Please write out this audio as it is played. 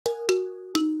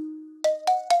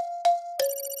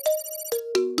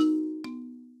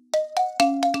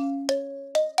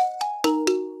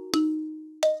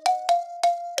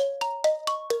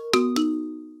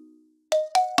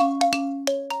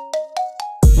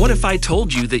What if I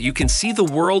told you that you can see the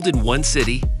world in one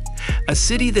city? A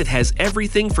city that has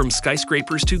everything from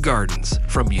skyscrapers to gardens,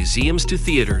 from museums to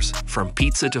theaters, from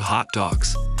pizza to hot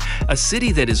dogs. A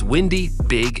city that is windy,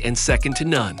 big, and second to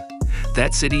none.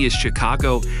 That city is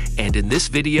Chicago, and in this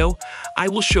video, I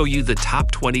will show you the top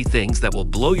 20 things that will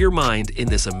blow your mind in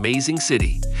this amazing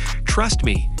city. Trust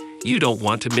me, you don't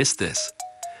want to miss this.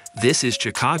 This is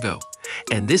Chicago,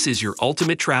 and this is your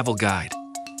ultimate travel guide,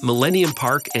 Millennium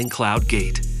Park and Cloud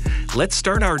Gate. Let's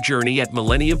start our journey at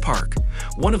Millennium Park,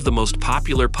 one of the most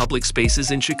popular public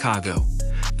spaces in Chicago.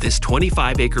 This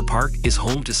 25-acre park is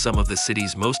home to some of the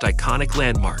city's most iconic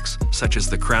landmarks, such as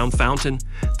the Crown Fountain,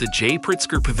 the J.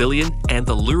 Pritzker Pavilion, and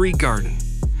the Lurie Garden.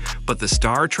 But the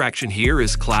star attraction here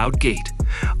is Cloud Gate,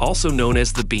 also known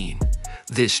as the Bean.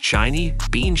 This shiny,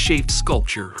 bean-shaped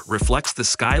sculpture reflects the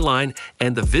skyline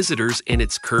and the visitors in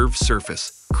its curved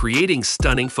surface, creating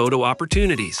stunning photo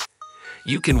opportunities.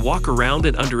 You can walk around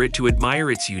and under it to admire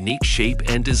its unique shape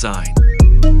and design.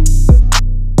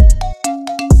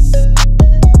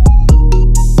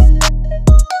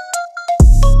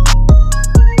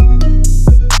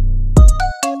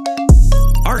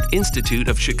 Art Institute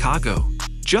of Chicago.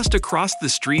 Just across the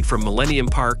street from Millennium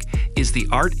Park is the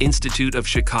Art Institute of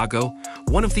Chicago,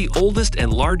 one of the oldest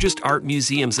and largest art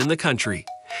museums in the country.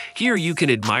 Here you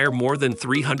can admire more than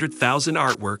 300,000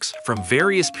 artworks from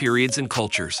various periods and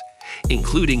cultures,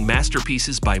 including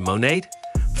masterpieces by Monet,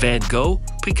 Van Gogh,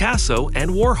 Picasso, and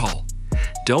Warhol.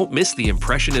 Don't miss the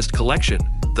Impressionist collection,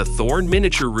 the Thorne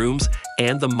miniature rooms,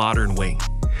 and the Modern Wing.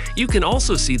 You can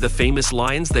also see the famous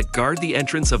lions that guard the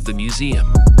entrance of the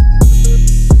museum.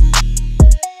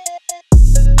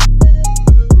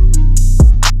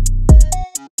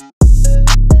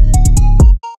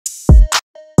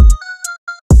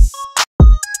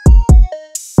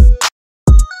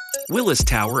 Willis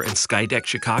Tower and Skydeck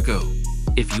Chicago.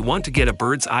 If you want to get a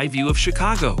bird's eye view of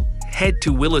Chicago, head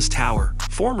to Willis Tower,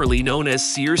 formerly known as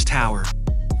Sears Tower.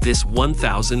 This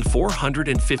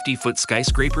 1,450-foot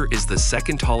skyscraper is the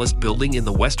second tallest building in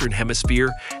the Western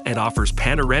Hemisphere and offers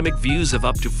panoramic views of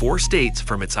up to 4 states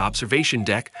from its observation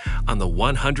deck on the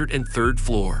 103rd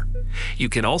floor. You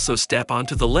can also step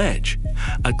onto the ledge,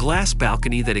 a glass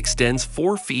balcony that extends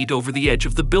 4 feet over the edge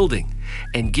of the building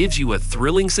and gives you a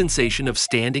thrilling sensation of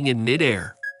standing in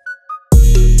mid-air.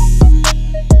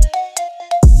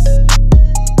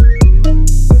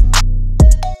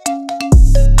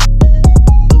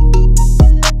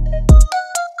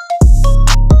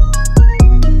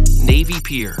 Navy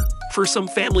Pier. For some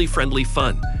family-friendly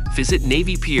fun, visit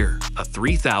Navy Pier, a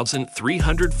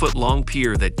 3,300-foot-long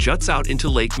pier that juts out into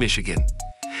Lake Michigan.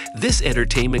 This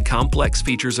entertainment complex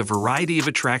features a variety of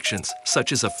attractions,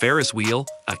 such as a Ferris wheel,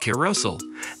 a carousel,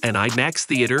 an IMAX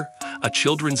theater, a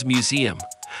children's museum,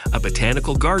 a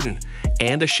botanical garden,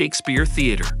 and a Shakespeare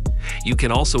theater. You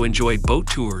can also enjoy boat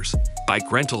tours,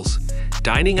 bike rentals,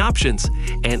 dining options,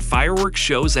 and fireworks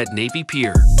shows at Navy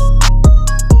Pier.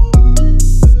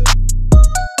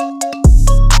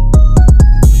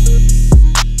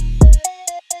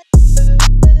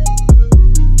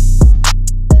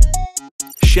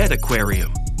 Shedd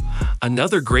Aquarium.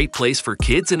 Another great place for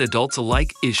kids and adults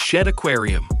alike is Shedd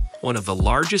Aquarium, one of the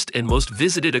largest and most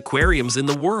visited aquariums in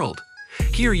the world.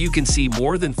 Here you can see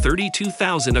more than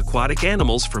 32,000 aquatic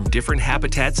animals from different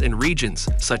habitats and regions,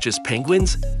 such as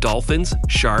penguins, dolphins,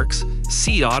 sharks,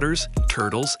 sea otters,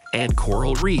 turtles, and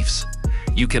coral reefs.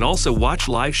 You can also watch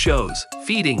live shows,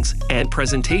 feedings, and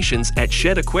presentations at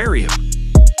Shedd Aquarium.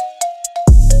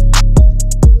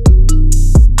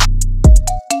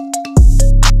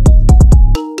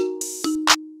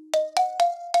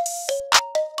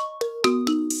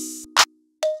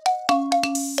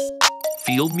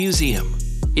 Field Museum.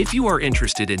 If you are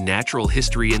interested in natural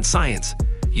history and science,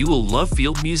 you will love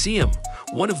Field Museum,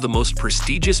 one of the most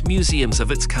prestigious museums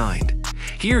of its kind.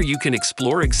 Here you can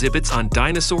explore exhibits on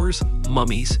dinosaurs,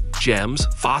 mummies, gems,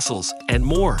 fossils, and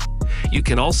more. You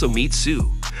can also meet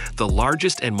Sue, the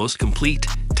largest and most complete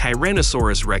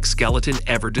Tyrannosaurus Rex skeleton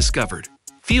ever discovered.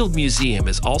 Field Museum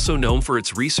is also known for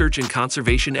its research and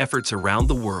conservation efforts around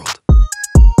the world.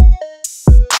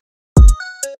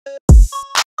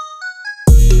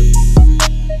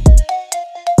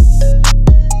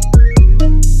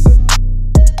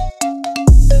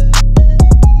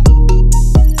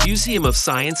 Museum of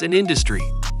Science and Industry.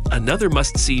 Another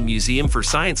must-see museum for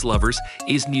science lovers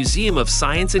is Museum of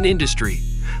Science and Industry,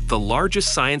 the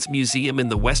largest science museum in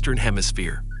the Western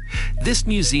Hemisphere. This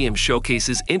museum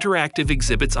showcases interactive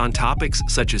exhibits on topics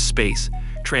such as space,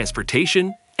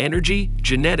 transportation, energy,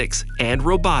 genetics, and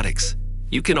robotics.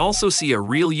 You can also see a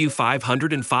real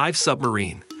U-505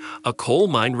 submarine, a coal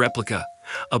mine replica,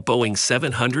 a Boeing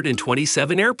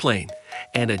 727 airplane,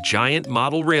 and a giant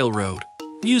model railroad.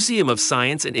 Museum of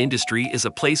Science and Industry is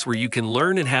a place where you can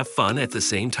learn and have fun at the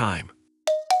same time.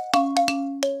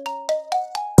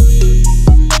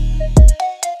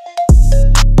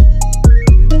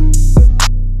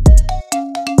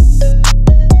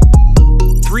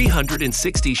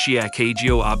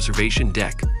 Chiacagio Observation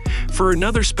Deck. For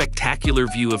another spectacular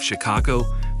view of Chicago,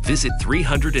 visit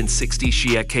 360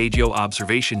 Chiacagio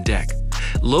Observation Deck,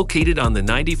 located on the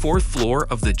 94th floor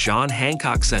of the John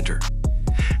Hancock Center.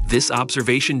 This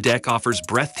observation deck offers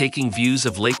breathtaking views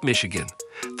of Lake Michigan,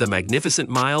 the Magnificent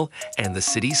Mile, and the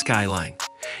city skyline.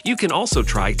 You can also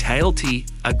try Tile T,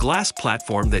 a glass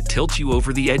platform that tilts you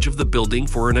over the edge of the building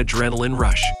for an adrenaline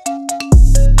rush.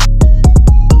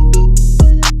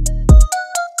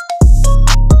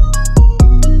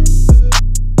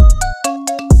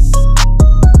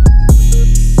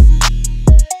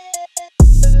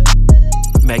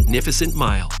 Magnificent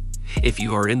Mile. If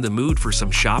you are in the mood for some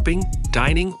shopping,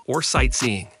 dining, or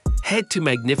sightseeing, head to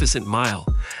Magnificent Mile,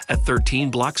 a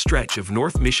 13-block stretch of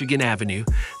North Michigan Avenue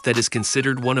that is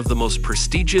considered one of the most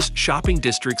prestigious shopping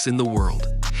districts in the world.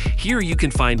 Here you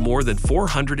can find more than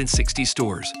 460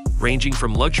 stores, ranging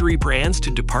from luxury brands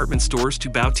to department stores to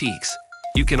boutiques.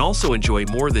 You can also enjoy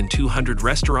more than 200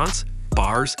 restaurants,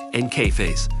 bars, and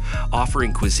cafes,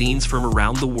 offering cuisines from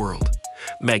around the world.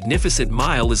 Magnificent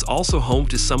Mile is also home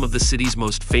to some of the city's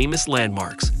most famous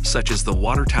landmarks, such as the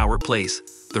Water Tower Place,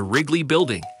 the Wrigley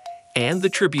Building, and the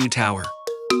Tribune Tower.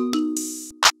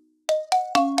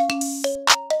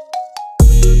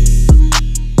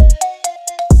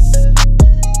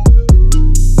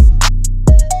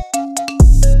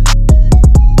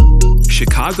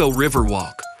 Chicago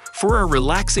Riverwalk. For a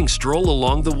relaxing stroll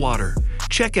along the water,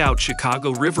 check out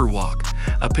Chicago Riverwalk,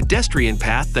 a pedestrian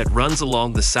path that runs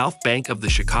along the south bank of the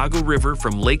Chicago River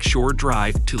from Lakeshore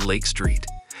Drive to Lake Street.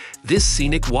 This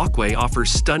scenic walkway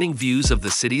offers stunning views of the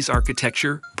city's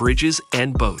architecture, bridges,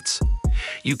 and boats.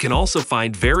 You can also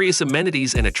find various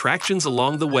amenities and attractions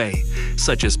along the way,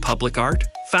 such as public art,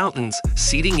 fountains,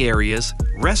 seating areas,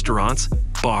 restaurants,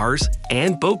 bars,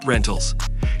 and boat rentals.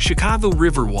 Chicago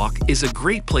Riverwalk is a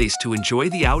great place to enjoy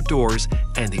the outdoors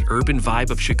and the urban vibe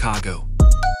of Chicago.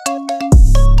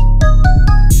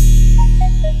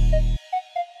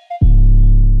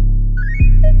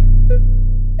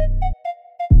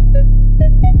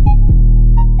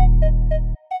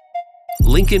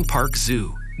 Lincoln Park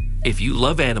Zoo. If you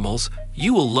love animals,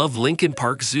 you will love Lincoln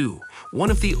Park Zoo, one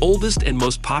of the oldest and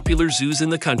most popular zoos in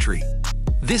the country.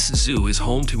 This zoo is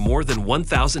home to more than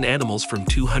 1,000 animals from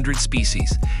 200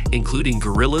 species, including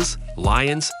gorillas,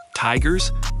 lions,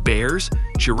 tigers, bears,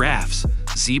 giraffes,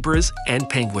 zebras, and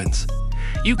penguins.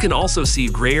 You can also see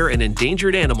rare and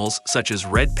endangered animals such as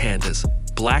red pandas,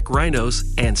 black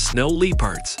rhinos, and snow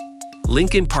leopards.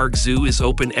 Lincoln Park Zoo is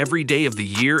open every day of the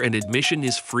year and admission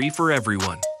is free for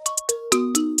everyone.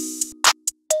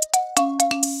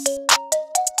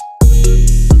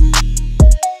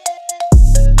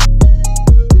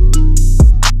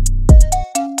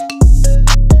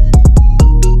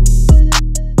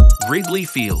 Wrigley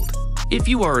Field. If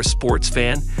you are a sports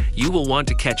fan, you will want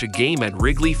to catch a game at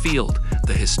Wrigley Field,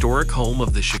 the historic home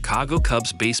of the Chicago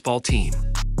Cubs baseball team.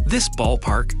 This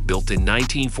ballpark, built in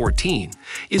 1914,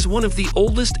 is one of the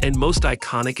oldest and most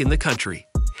iconic in the country.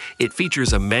 It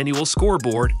features a manual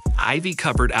scoreboard,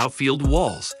 ivy-covered outfield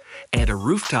walls, and a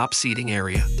rooftop seating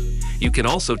area. You can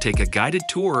also take a guided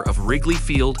tour of Wrigley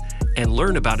Field and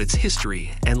learn about its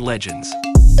history and legends.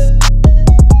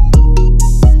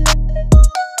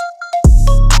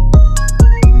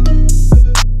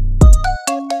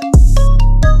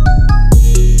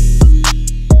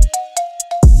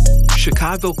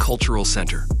 Chicago Cultural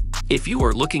Center. If you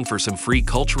are looking for some free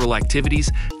cultural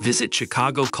activities, visit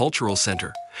Chicago Cultural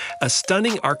Center, a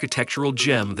stunning architectural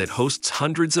gem that hosts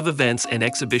hundreds of events and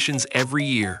exhibitions every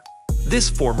year. This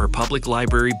former public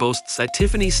library boasts a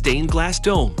Tiffany stained glass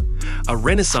dome, a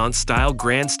Renaissance-style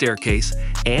grand staircase,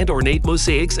 and ornate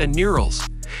mosaics and murals.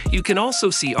 You can also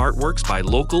see artworks by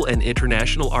local and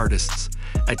international artists,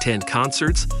 attend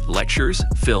concerts, lectures,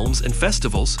 films, and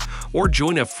festivals, or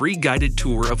join a free guided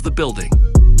tour of the building.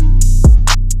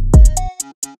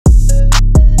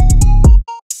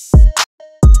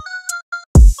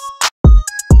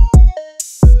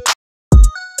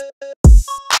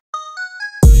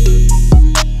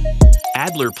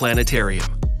 Adler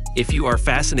Planetarium. If you are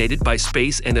fascinated by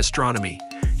space and astronomy,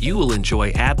 you will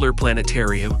enjoy Adler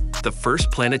Planetarium, the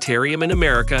first planetarium in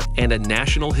America and a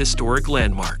National Historic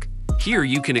Landmark. Here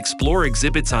you can explore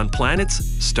exhibits on planets,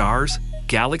 stars,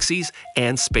 galaxies,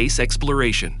 and space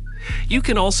exploration. You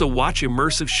can also watch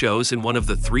immersive shows in one of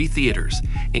the 3 theaters,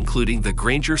 including the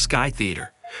Granger Sky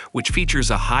Theater, which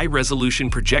features a high-resolution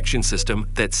projection system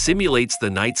that simulates the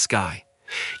night sky.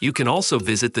 You can also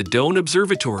visit the Doane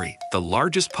Observatory, the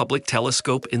largest public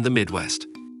telescope in the Midwest.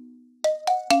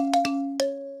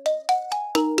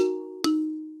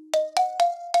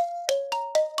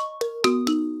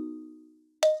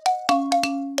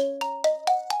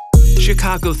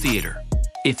 Chicago Theater.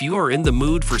 If you are in the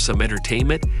mood for some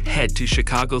entertainment, head to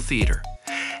Chicago Theater,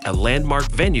 a landmark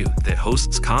venue that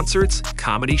hosts concerts,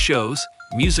 comedy shows,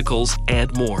 musicals,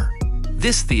 and more.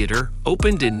 This theater,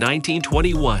 opened in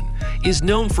 1921, is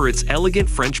known for its elegant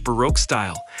French Baroque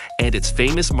style and its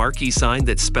famous marquee sign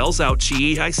that spells out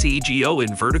CHICGO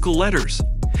in vertical letters.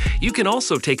 You can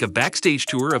also take a backstage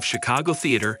tour of Chicago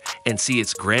Theater and see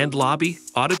its grand lobby,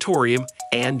 auditorium,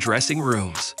 and dressing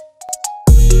rooms.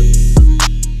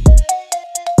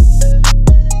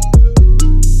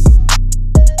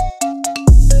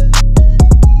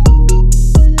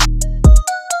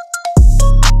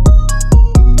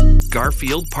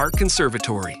 Garfield Park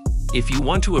Conservatory. If you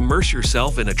want to immerse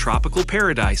yourself in a tropical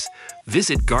paradise,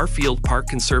 visit Garfield Park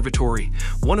Conservatory,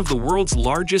 one of the world's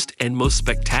largest and most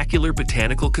spectacular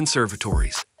botanical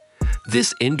conservatories.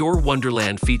 This indoor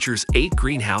wonderland features 8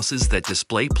 greenhouses that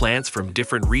display plants from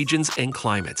different regions and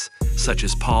climates, such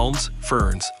as palms,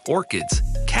 ferns, orchids,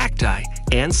 cacti,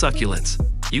 and succulents.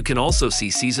 You can also see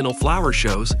seasonal flower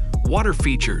shows, water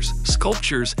features,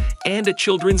 sculptures, and a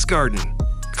children's garden.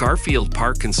 Garfield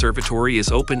Park Conservatory is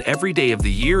open every day of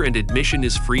the year and admission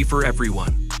is free for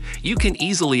everyone. You can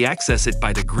easily access it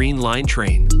by the Green Line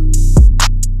train.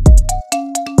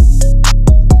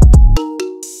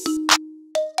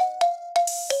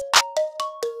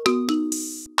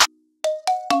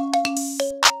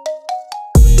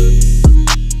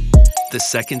 The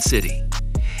Second City.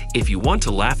 If you want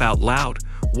to laugh out loud,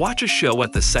 watch a show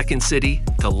at the Second City,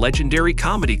 the legendary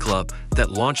comedy club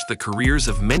that launched the careers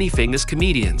of many famous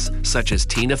comedians such as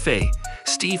Tina Fey,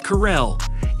 Steve Carell,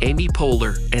 Amy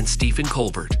Poehler, and Stephen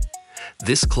Colbert.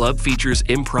 This club features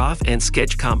improv and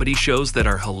sketch comedy shows that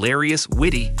are hilarious,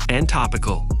 witty, and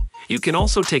topical. You can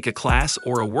also take a class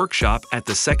or a workshop at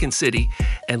the Second City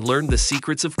and learn the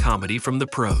secrets of comedy from the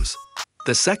pros.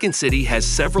 The Second City has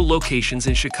several locations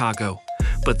in Chicago,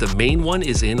 but the main one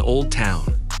is in Old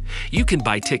Town. You can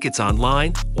buy tickets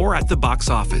online or at the box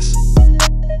office.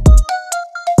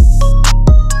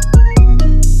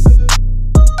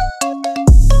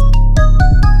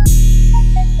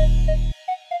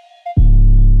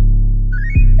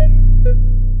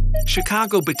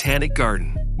 Chicago Botanic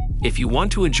Garden. If you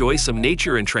want to enjoy some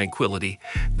nature and tranquility,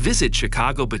 visit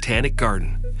Chicago Botanic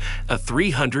Garden, a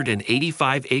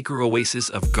 385-acre oasis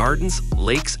of gardens,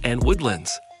 lakes, and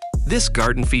woodlands. This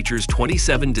garden features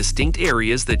 27 distinct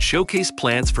areas that showcase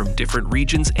plants from different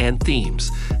regions and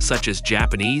themes, such as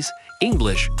Japanese,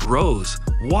 English, rose,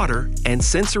 water, and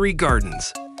sensory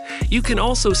gardens. You can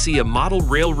also see a model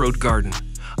railroad garden,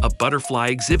 a butterfly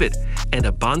exhibit, and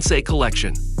a bonsai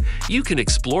collection. You can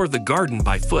explore the garden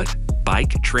by foot,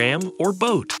 bike, tram, or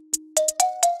boat.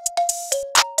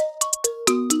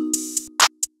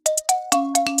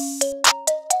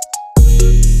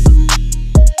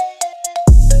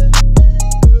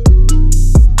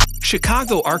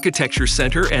 Chicago Architecture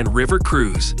Center and River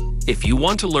Cruise. If you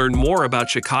want to learn more about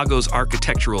Chicago's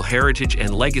architectural heritage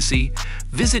and legacy,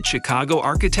 visit Chicago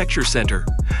Architecture Center,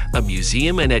 a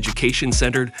museum and education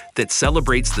center that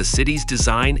celebrates the city's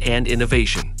design and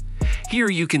innovation. Here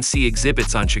you can see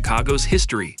exhibits on Chicago's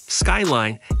history,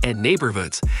 skyline, and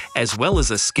neighborhoods, as well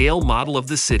as a scale model of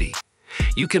the city.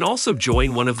 You can also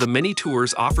join one of the many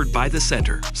tours offered by the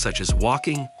center, such as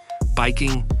walking,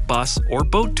 biking, bus, or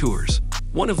boat tours.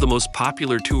 One of the most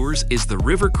popular tours is the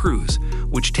River Cruise,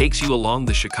 which takes you along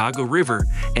the Chicago River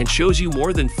and shows you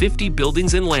more than 50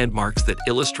 buildings and landmarks that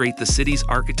illustrate the city's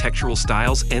architectural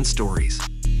styles and stories.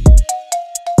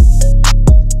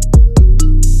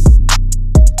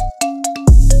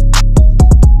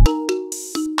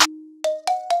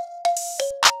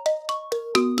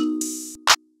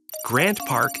 Grant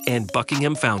Park and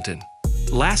Buckingham Fountain.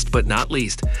 Last but not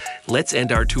least, let's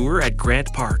end our tour at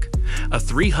Grant Park, a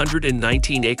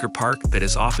 319-acre park that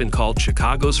is often called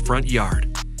Chicago's front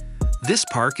yard. This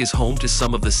park is home to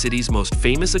some of the city's most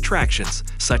famous attractions,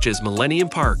 such as Millennium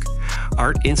Park,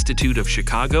 Art Institute of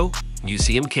Chicago,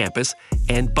 Museum Campus,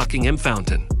 and Buckingham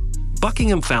Fountain.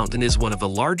 Buckingham Fountain is one of the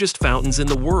largest fountains in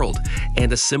the world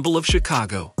and a symbol of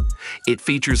Chicago. It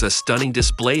features a stunning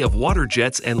display of water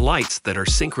jets and lights that are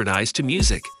synchronized to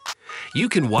music. You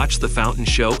can watch the fountain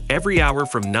show every hour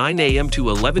from 9 a.m. to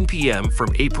 11 p.m. from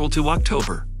April to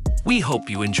October. We hope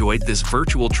you enjoyed this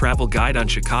virtual travel guide on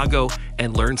Chicago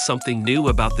and learned something new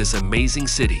about this amazing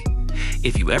city.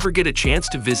 If you ever get a chance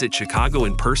to visit Chicago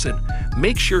in person,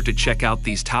 make sure to check out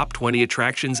these top 20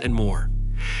 attractions and more.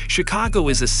 Chicago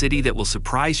is a city that will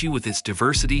surprise you with its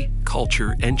diversity,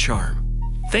 culture, and charm.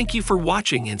 Thank you for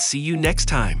watching and see you next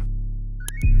time.